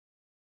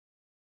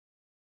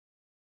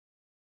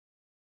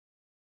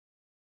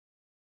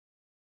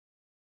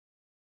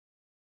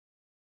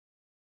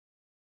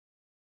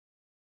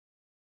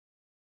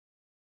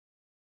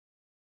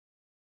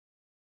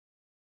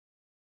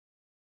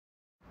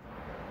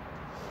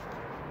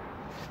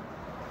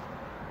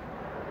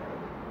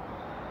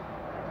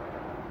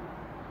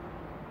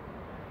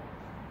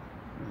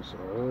It's an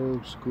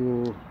old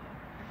school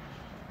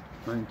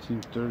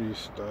 1930s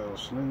style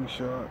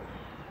slingshot.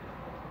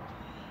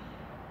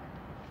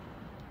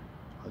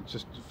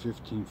 Just a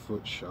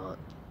 15-foot shot.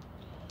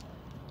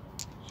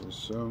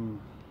 Just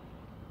some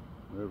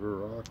river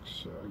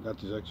rocks. I got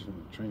these actually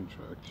from the train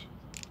tracks.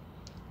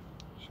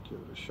 Just give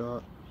it a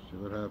shot, see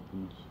what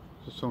happens.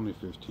 It's only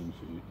 15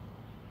 feet.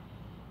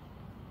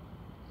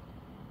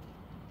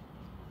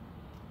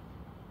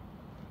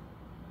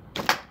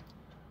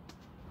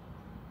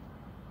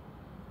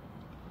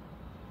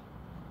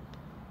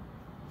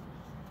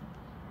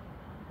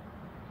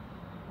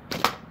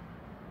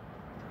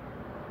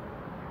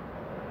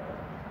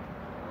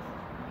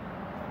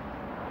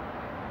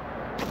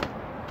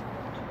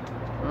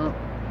 Well,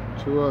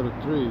 2 out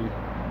of 3.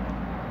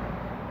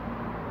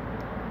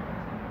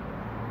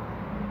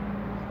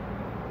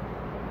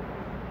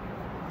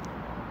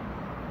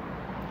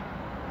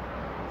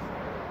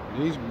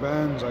 These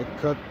bands, I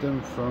cut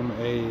them from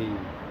a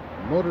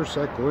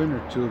motorcycle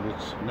inner tube.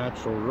 It's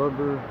natural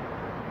rubber.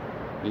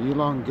 The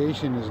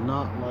elongation is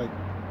not like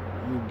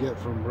you get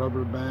from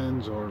rubber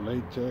bands or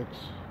latex.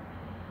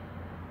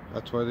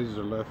 That's why these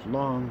are left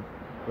long,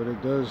 but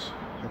it does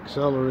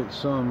accelerate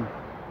some.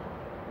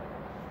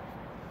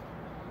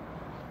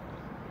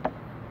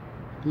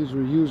 These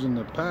were used in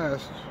the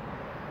past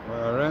by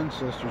our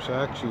ancestors to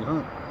actually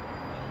hunt.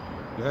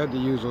 You had to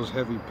use those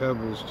heavy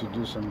pebbles to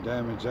do some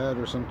damage at,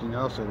 or something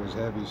else that was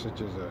heavy, such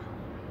as a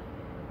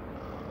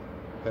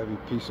heavy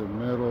piece of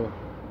metal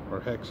or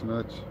hex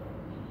nuts.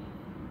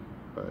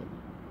 But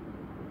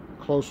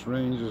close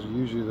range is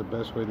usually the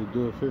best way to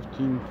do it.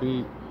 15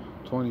 feet,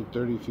 20,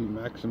 30 feet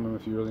maximum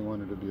if you really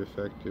wanted to be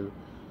effective.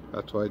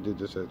 That's why I did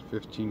this at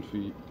 15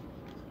 feet.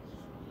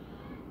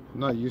 I'm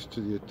not used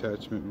to the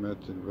attachment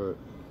method, but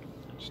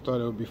just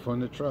thought it would be fun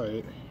to try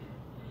it.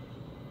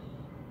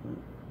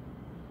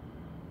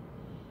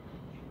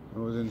 I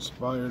was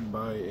inspired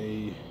by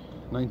a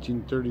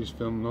 1930s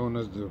film known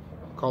as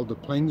called the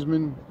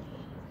Plainsman,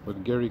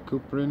 with Gary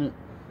Cooper in it,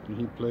 and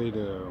he played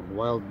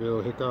Wild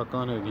Bill Hickok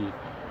on it.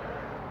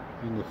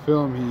 In the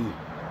film,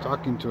 he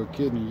talking to a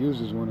kid, and he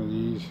uses one of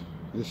these,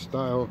 this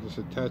style, this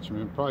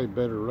attachment, probably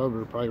better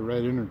rubber, probably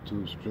red inner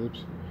tube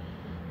strips.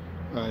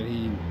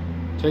 He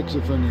takes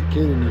it from the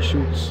kid and he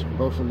shoots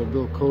Buffalo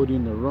Bill Cody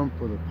in the rump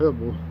with a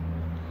pebble.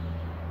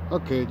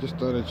 Okay, just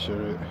thought I'd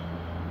share it.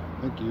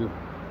 Thank you.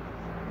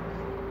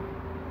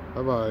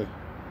 Bye-bye.